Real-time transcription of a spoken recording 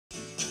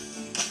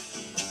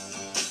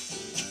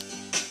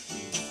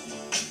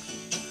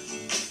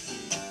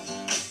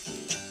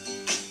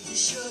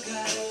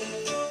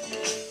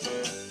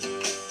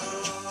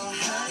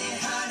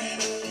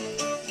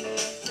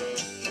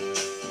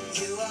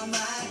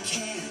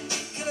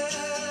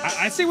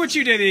I see what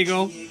you did,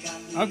 Eagle.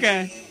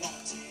 Okay.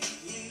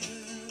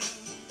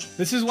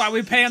 This is why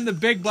we pay him the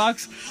big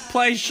bucks.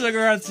 Play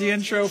Sugar. That's the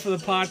intro for the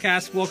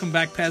podcast. Welcome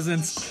back,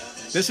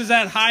 peasants. This is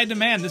at high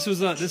demand. This was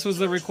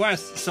the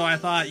request. So I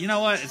thought, you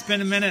know what? It's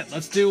been a minute.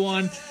 Let's do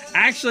one.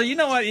 Actually, you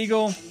know what,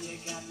 Eagle?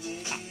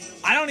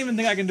 I don't even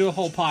think I can do a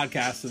whole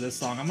podcast of this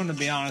song. I'm going to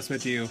be honest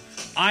with you.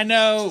 I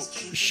know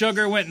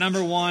Sugar went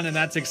 #1, and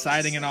that's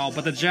exciting and all,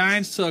 but the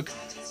Giants took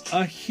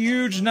a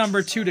huge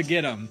 #2 to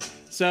get him.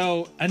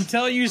 So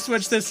until you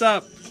switch this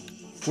up,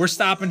 we're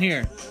stopping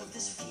here.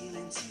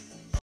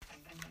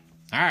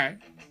 All right.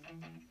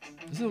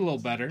 This is a little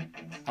better.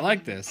 I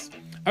like this.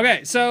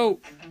 Okay, so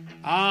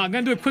I'm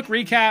going to do a quick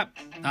recap.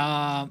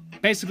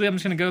 Basically, I'm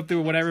just going to go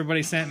through what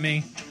everybody sent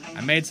me.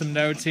 I made some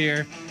notes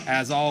here,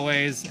 as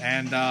always,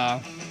 and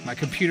my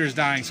computer's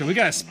dying, so we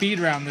got to speed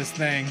round this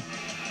thing,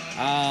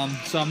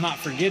 so I'm not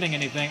forgetting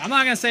anything. I'm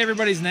not going to say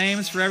everybody's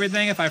names for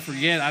everything. If I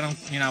forget, I don't,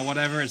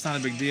 whatever. It's not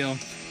a big deal.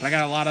 But I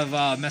got a lot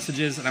of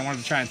messages, and I wanted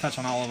to try and touch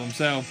on all of them.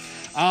 So,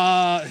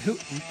 a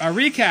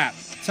recap.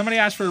 Somebody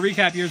asked for a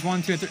recap years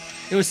 1, 2, and 3.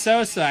 It was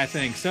Sosa, I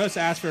think.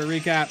 Sosa asked for a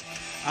recap.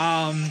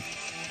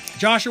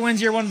 Joshua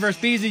wins year 1 versus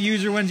Beasley.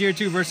 User wins year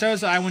 2 versus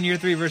Sosa. I win year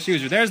 3 versus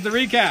User. There's the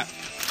recap.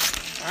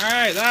 All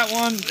right, that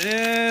one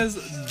is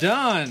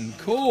done.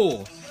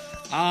 Cool.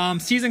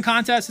 Season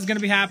contest is going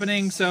to be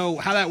happening. So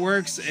how that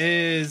works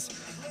is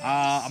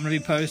I'm going to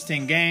be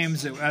posting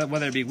games,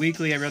 whether it be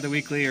weekly, every other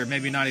weekly, or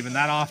maybe not even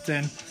that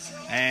often.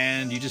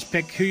 And you just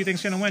pick who you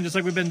think's going to win, just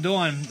like we've been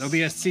doing. There'll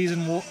be a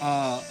season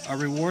a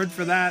reward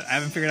for that. I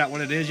haven't figured out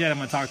what it is yet. I'm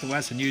going to talk to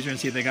Wes and User and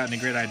see if they got any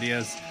great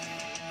ideas.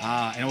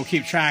 And we'll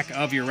keep track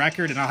of your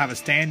record, and I'll have a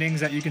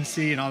standings that you can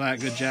see and all that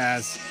good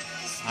jazz.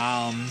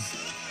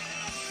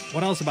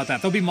 What else about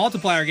that? There'll be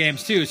multiplier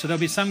games too, so there'll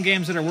be some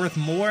games that are worth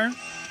more.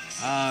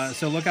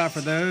 So look out for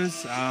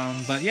those.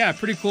 But yeah,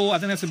 pretty cool. I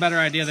think that's a better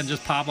idea than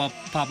just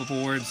pop-up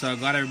awards. So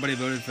glad everybody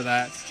voted for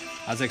that.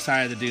 I was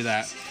excited to do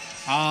that.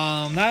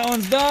 That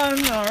one's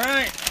done. All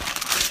right.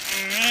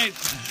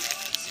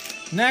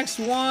 Next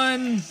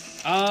one.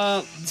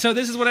 So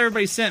this is what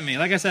everybody sent me.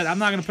 Like I said, I'm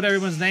not gonna put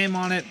everyone's name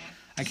on it.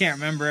 I can't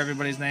remember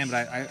everybody's name,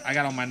 but I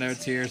got all my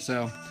notes here.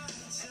 So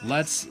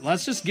let's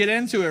just get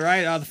into it,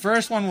 right? The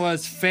first one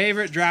was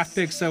favorite draft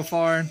picks so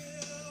far.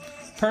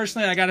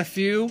 Personally, I got a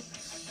few,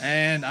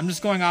 and I'm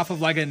just going off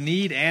of like a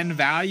need and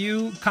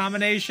value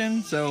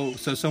combination. So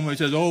somebody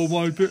says, "Oh,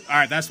 my pick." All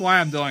right, that's why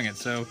I'm doing it.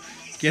 So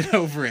get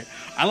over it.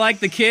 I like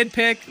the kid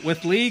pick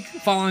with Leak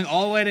following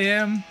all the way to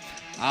him.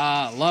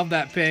 Love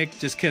that pick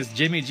just because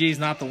Jimmy G's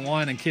not the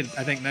one, and kid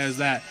I think knows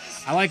that.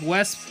 I like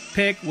West's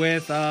pick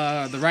with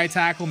the right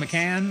tackle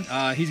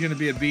McCann. He's going to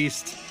be a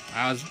beast.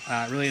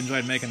 I really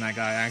enjoyed making that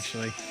guy,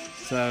 actually.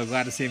 So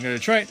glad to see him go to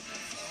Detroit.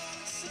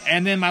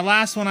 And then my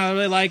last one I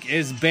really like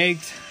is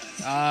Baked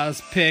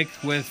pick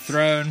with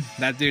Throne.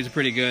 That dude's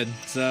pretty good.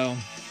 So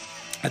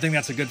I think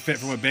that's a good fit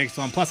for what Baked's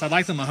on. Plus, I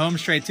like the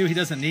Mahomes trade, too. He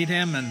doesn't need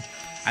him, and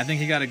I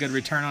think he got a good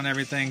return on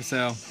everything.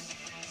 So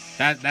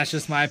that's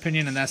just my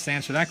opinion, and that's the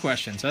answer to that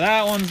question. So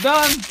that one's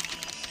done.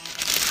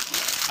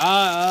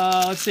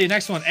 Let's see.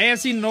 Next one.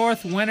 AFC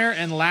North winner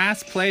and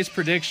last place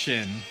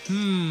prediction.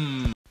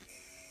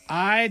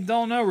 I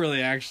don't know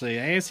really, actually.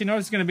 AFC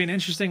North is going to be an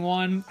interesting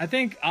one. I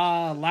think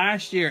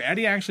last year,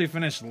 Eddie actually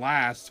finished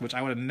last, which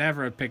I would have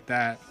never have picked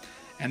that.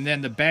 And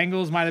then the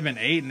Bengals might have been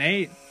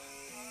 8-8.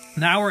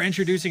 Now we're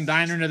introducing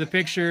Diner into the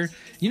picture.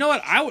 You know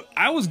what?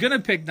 I was going to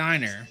pick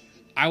Diner.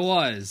 I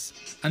was.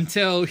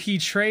 Until he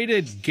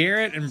traded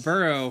Garrett and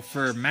Burrow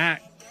for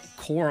Matt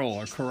Corral.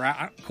 I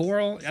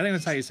think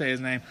that's how you say his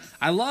name.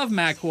 I love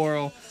Matt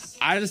Corral.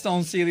 I just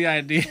don't see the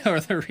idea or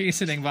the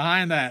reasoning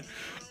behind that.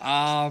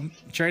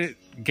 Traded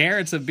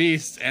Garrett's a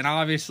beast, and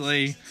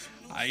obviously,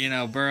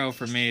 Burrow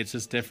for me, it's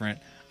just different.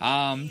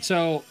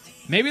 So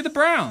maybe the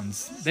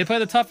Browns. They play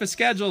the toughest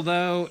schedule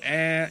though,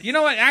 and you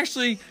know what?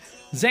 Actually,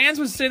 Zans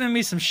was sending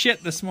me some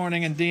shit this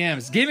morning in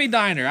DMs. Give me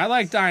Diner. I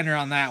like Diner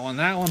on that one.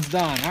 That one's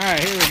done. All right,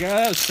 here we go.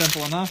 That was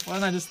simple enough. Why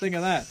didn't I just think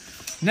of that?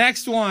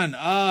 Next one.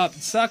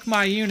 Suck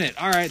my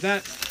unit. All right,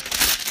 that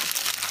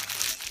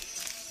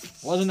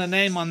wasn't a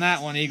name on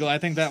that one, Eagle. I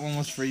think that one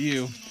was for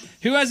you.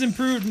 Who has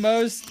improved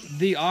most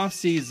the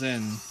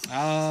offseason?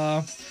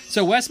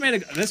 So Wes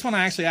made this one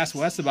I actually asked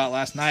Wes about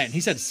last night, and he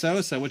said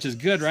Sosa, which is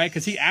good, right?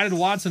 Because he added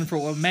Watson for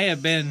what may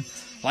have been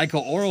like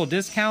an oral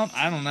discount.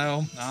 I don't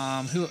know.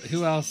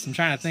 Who else? I'm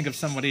trying to think of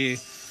somebody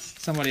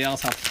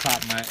else off the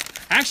top of my...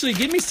 Actually,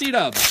 give me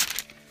C-Dub.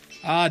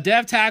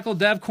 Dev tackle,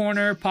 dev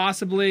corner,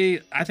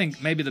 possibly, I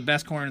think maybe the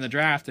best corner in the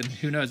draft, and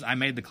who knows, I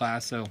made the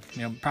class, so,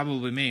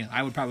 probably me.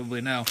 I would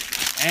probably know.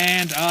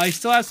 And he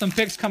still has some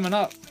picks coming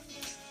up.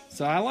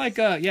 So I like,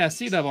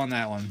 C-Dub on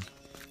that one.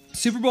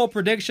 Super Bowl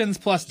predictions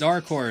plus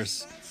Dark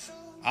Horse.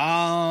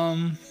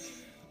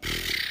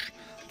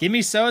 Give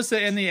me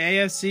Sosa in the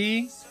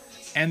AFC.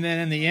 And then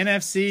in the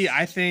NFC,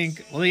 I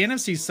think, well, the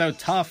NFC is so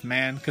tough,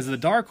 man, because of the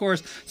Dark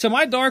Horse. So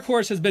my Dark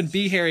Horse has been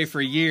B. Harry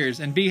for years.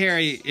 And B.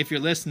 Harry, if you're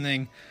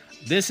listening,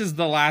 this is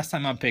the last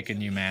time I'm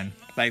picking you, man.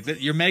 Like,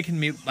 you're making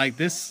me, like,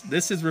 this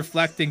is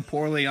reflecting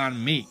poorly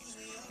on me.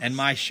 and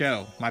my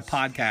show, my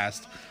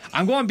podcast.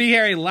 I'm going B.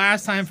 Harry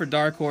last time for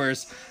Dark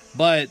Horse,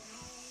 but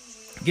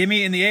give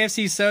me in the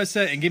AFC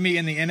Sosa and give me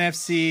in the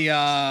NFC.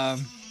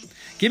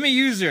 Give me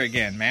User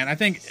again, man. I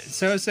think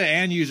Sosa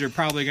and User are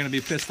probably going to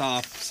be pissed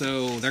off,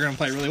 so they're going to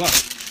play really well.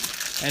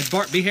 And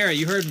B. Harry,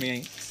 you heard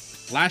me.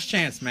 Last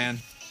chance, man.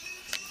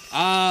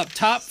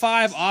 Top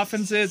 5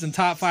 offenses and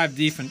top 5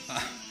 defense.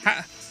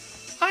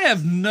 I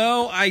have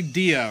no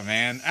idea,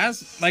 man.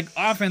 As like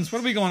offense, what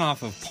are we going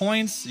off of?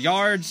 Points,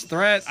 yards,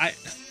 threat.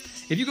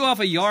 If you go off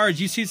of yards,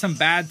 you see some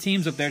bad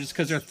teams up there just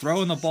because they're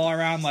throwing the ball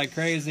around like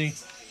crazy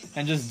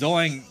and just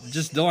doing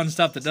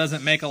stuff that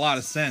doesn't make a lot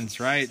of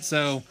sense, right?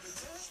 So,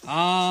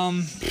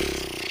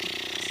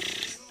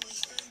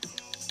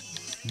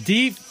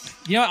 deep.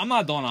 You know what? I'm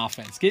not doing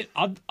offense.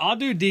 I'll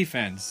do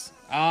defense.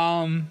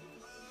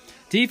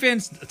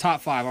 Defense,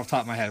 top 5 off the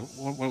top of my head.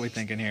 What are we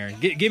thinking here?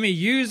 Give me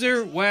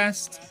User,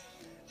 West,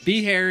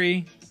 B.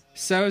 Harry,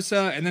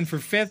 Sosa, and then for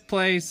 5th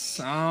place,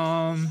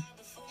 5th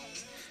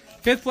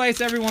place,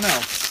 everyone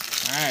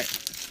else. All right,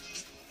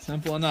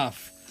 simple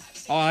enough.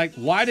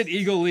 Why did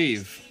Eagle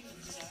leave?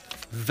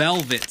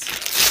 Velvet.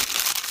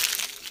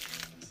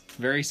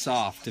 Very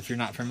soft. If you're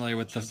not familiar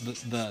with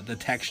the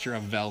texture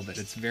of velvet,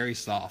 it's very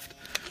soft.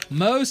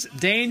 Most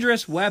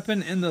dangerous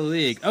weapon in the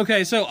league.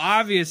 Okay, so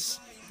obvious.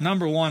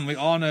 Number 1, we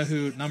all know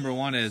who number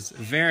 1 is.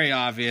 Very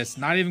obvious.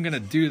 Not even going to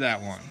do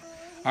that one.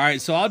 All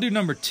right, so I'll do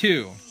number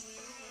 2.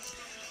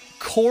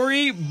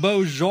 Corey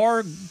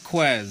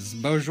Bojorquez.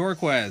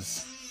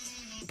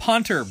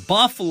 Punter,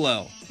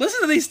 Buffalo.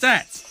 Listen to these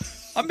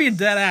stats. I'm being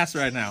dead ass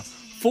right now.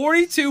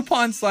 42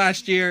 punts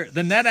last year.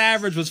 The net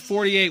average was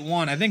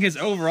 48-1. I think his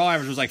overall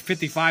average was like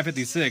 55,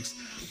 56.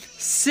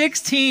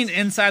 16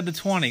 inside the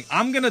 20.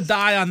 I'm going to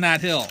die on that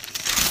hill.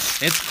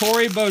 It's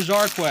Corey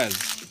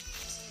Bojorquez.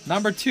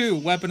 Number 2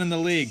 weapon in the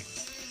league.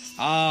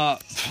 Oh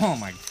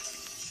my.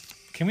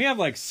 Can we have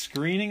like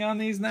screening on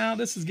these now?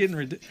 This is getting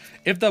ridiculous.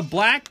 If the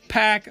Black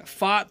Pack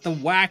fought the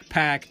Whack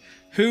Pack,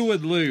 who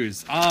would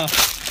lose?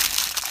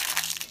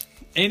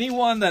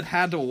 Anyone that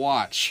had to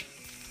watch.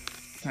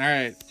 All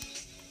right.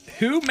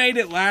 Who made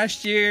it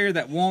last year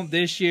that won't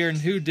this year, and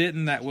who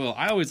didn't that will?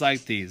 I always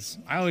like these.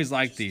 I was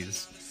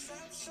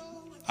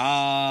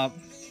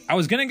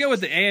going to go with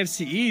the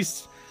AFC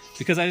East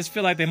because I just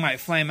feel like they might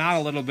flame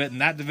out a little bit,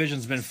 and that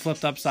division's been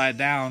flipped upside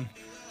down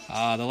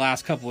the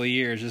last couple of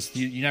years. Just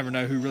you never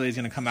know who really is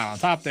going to come out on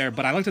top there.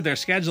 But I looked at their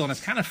schedule, and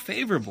it's kind of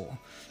favorable.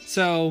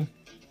 So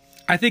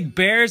I think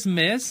Bears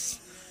miss.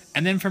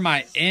 And then for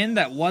my end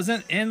that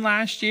wasn't in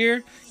last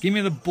year, give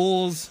me the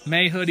Bulls.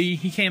 May Hoodie,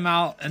 he came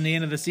out in the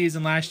end of the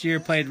season last year,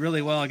 played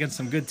really well against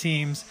some good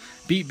teams,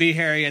 beat B.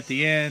 Harry at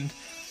the end.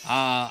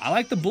 I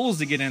like the Bulls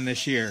to get in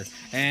this year.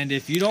 And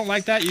if you don't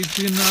like that, you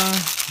can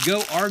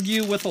go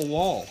argue with a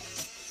wall.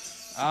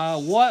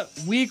 What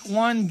week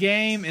 1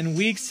 game and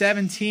week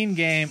 17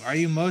 game are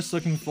you most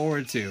looking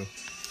forward to?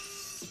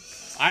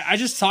 I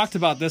just talked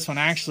about this one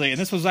actually, and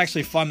this was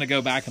actually fun to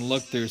go back and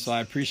look through. So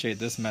I appreciate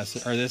this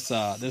message or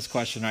this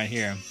question right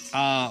here.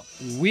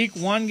 Week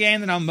 1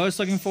 game that I'm most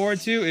looking forward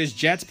to is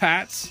Jets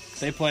Pats.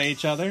 They play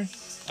each other,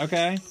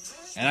 okay.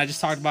 And I just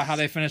talked about how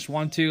they finished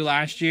 1-2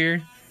 last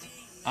year.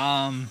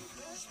 And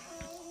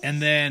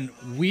then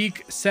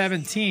week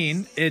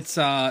 17, it's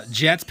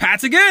Jets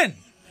Pats again.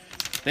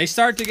 They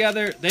start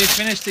together, they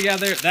finish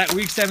together. That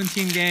week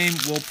 17 game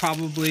will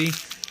probably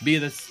be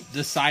the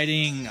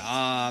deciding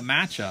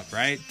matchup,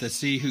 right? To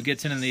see who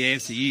gets in the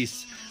AFC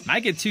East. Might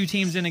get 2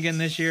 teams in again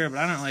this year, but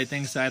I don't really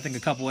think so. I think a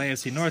couple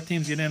AFC North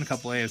teams get in, a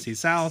couple AFC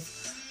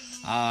South,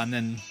 and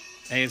then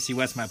AFC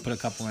West might put a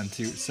couple in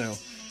too. So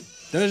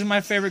those are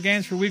my favorite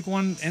games for week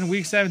 1 and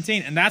week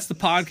 17, and that's the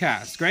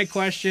podcast. Great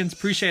questions.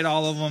 Appreciate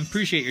all of them.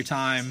 Appreciate your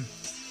time.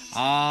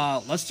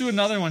 Let's do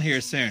another one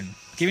here soon.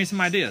 Give me some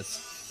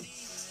ideas.